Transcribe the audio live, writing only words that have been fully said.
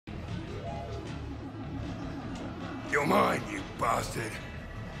You're mine, you bastard.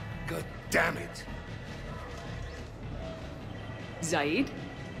 God damn it. Zaeed?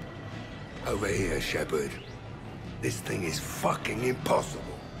 Over here, Shepard. This thing is fucking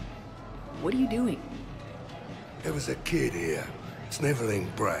impossible. What are you doing? There was a kid here,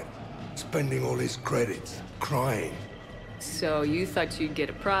 sniveling brat, spending all his credits, crying. So you thought you'd get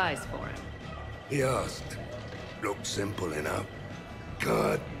a prize for him? He asked. Looked simple enough.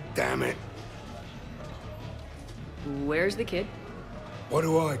 God damn it. Where's the kid? What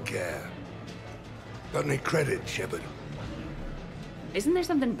do I care? Got any credit, Shepard? Isn't there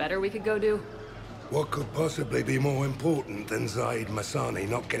something better we could go do? What could possibly be more important than Zaeed Masani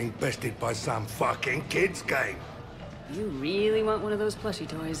not getting bested by some fucking kids game? You really want one of those plushie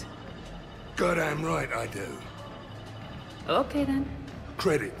toys? Goddamn right I do. Okay then.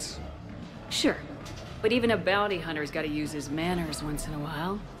 Credits. Sure. But even a bounty hunter's gotta use his manners once in a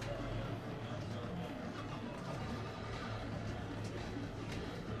while.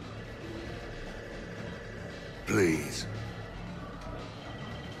 Please.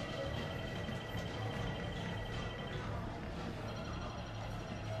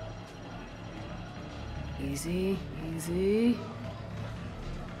 Easy, easy.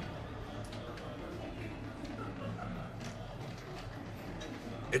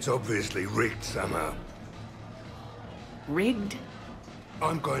 It's obviously rigged somehow. Rigged?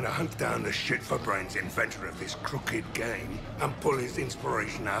 I'm going to hunt down the shit-for-brains inventor of this crooked game and pull his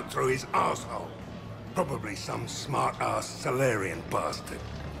inspiration out through his asshole. Probably some smart-ass Salarian bastard.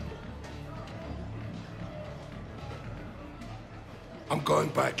 I'm going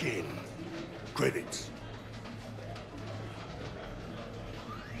back in. Credits.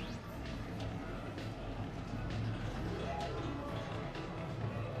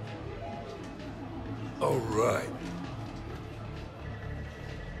 All right.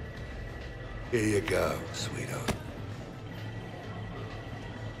 Here you go, sweetheart.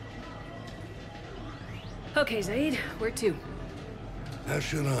 Okay, Zaeed, where to? How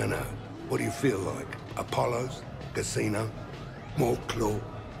should I know? What do you feel like? Apollo's? Casino? More claw?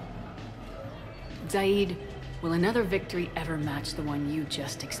 Zaeed, will another victory ever match the one you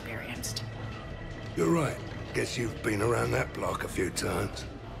just experienced? You're right. Guess you've been around that block a few times.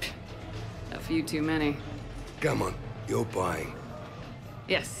 A few too many. Come on, you're buying.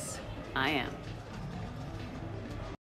 Yes, I am.